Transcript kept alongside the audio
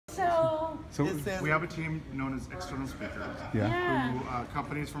So we have a team known as external speakers. yeah. Who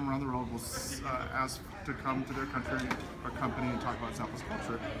companies from around the world will ask to come to their country or company and talk about Zappos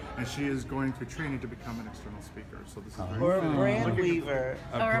culture. And she is going through training to become an external speaker. So this is very Or a brand weaver.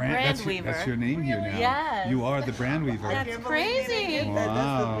 Or a brand weaver. That's your name here now. Yes. You are the brand weaver. That's crazy.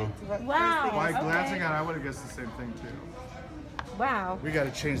 Wow. Wow. By Okay. glancing at it, I would have guessed the same thing too. Wow. We got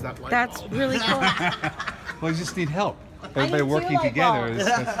to change that light That's bulb. really cool. Well, you just need help. Everybody need two working light together. bulbs.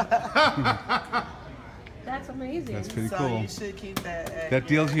 That's amazing. That's pretty So cool. you should keep that. That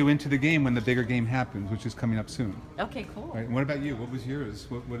deals you into the game when the bigger game happens, which is coming up soon. Okay, cool. Right. And what about you? What was yours?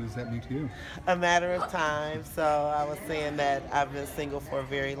 What does that mean to you? A matter of time. So I was saying that I've been single for a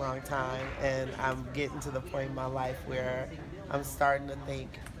very long time, and I'm getting to the point in my life where I'm starting to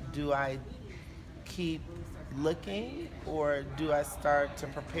think, do I keep looking, or do I start to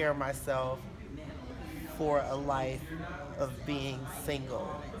prepare myself for a life of being single?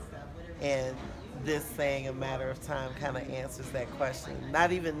 And this saying a matter of time kind of answers that question.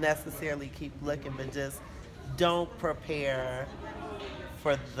 Not even necessarily keep looking, but just don't prepare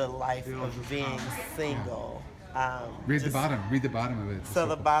for the life of being single. Read the bottom. Read the bottom of it. So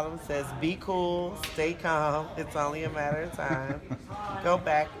the bottom says, be cool, stay calm, it's only a matter of time. Go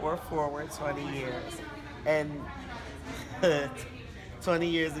back or forward 20 years. And 20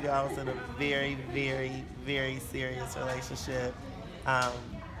 years ago, I was in a very, very, very serious relationship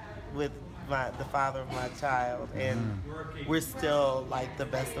with the father of my child, and we're still like the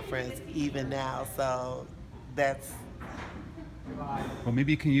best of friends even now. So that's. Well,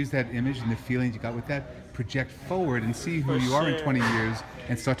 maybe you can use that image and the feelings you got with that, project forward and see who For you are in sure. 20 years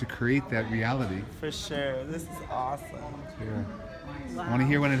and start to create that reality. For sure. This is awesome. Yeah. I want to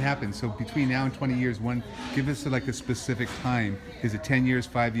hear when it happens. So between now and 20 years, give us like a specific time. Is it 10 years,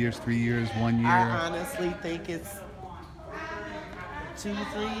 5 years, 3 years, 1 year? I honestly think it's 2 to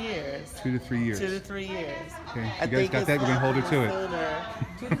 3 years. 2 to 3 years. 2 to 3 years. Okay. I You guys think got it's that? We're going to hold her to it.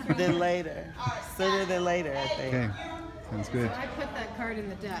 Sooner than later. Sooner than later, I think. Okay. Sounds good. I put that card in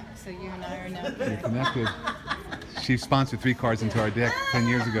the deck, so you and I are now You're connected. She sponsored 3 cards into our deck 10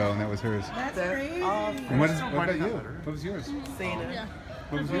 years ago, and that was hers. That's awesome. And what about you? What was yours? Cena.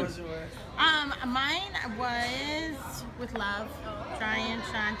 What was yours? Mine was With Love, Giant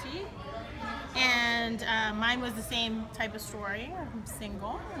Shanti. And mine was the same type of story. I'm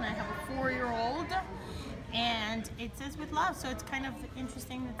single, and I have a 4-year-old. And it says With Love, so it's kind of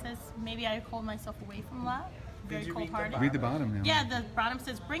interesting. It says maybe I hold myself away from love. Very cold-hearted. Read the bottom now. Yeah, the bottom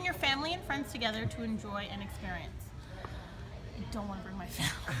says, bring your family and friends together to enjoy an experience. I don't want to bring my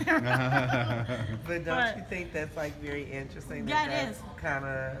family. But don't you think that's like very interesting? Yeah, that it is. Kind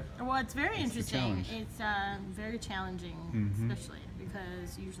of. Well, it's very interesting. challenge. It's very challenging, especially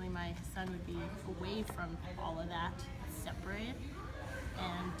because usually my son would be away from all of that, separate.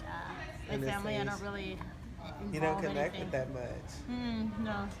 And In my this family, I age, don't really involve You don't connect anything. with that much.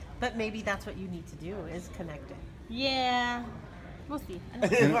 No. But maybe that's what you need to do, is connect it. Yeah. We'll see. You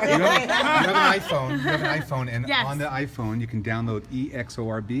have an iPhone. You have an iPhone, and Yes. on the iPhone you can download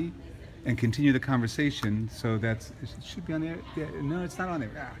EXORB and continue the conversation. So it should be on there. Yeah, no, it's not on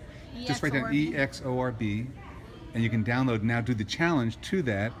there. Just write down EXORB, and you can download. Now do the challenge to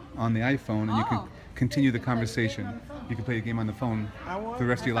that on the iPhone, and you can continue the conversation. You can play the game on the phone for the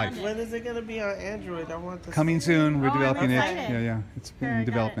rest of your life. When is it going to be on Android? I want to. Coming soon. We're I'm developing it. excited. Yeah, it's Sure, I in got it.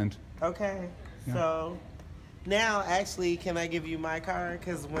 development. Okay. So now, actually, can I give you my card?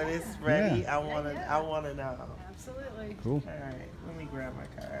 Because when it's ready, Yeah. I want to know. Absolutely. Cool. All right. Let me grab my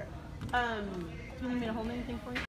card. Do you need me to hold anything for you?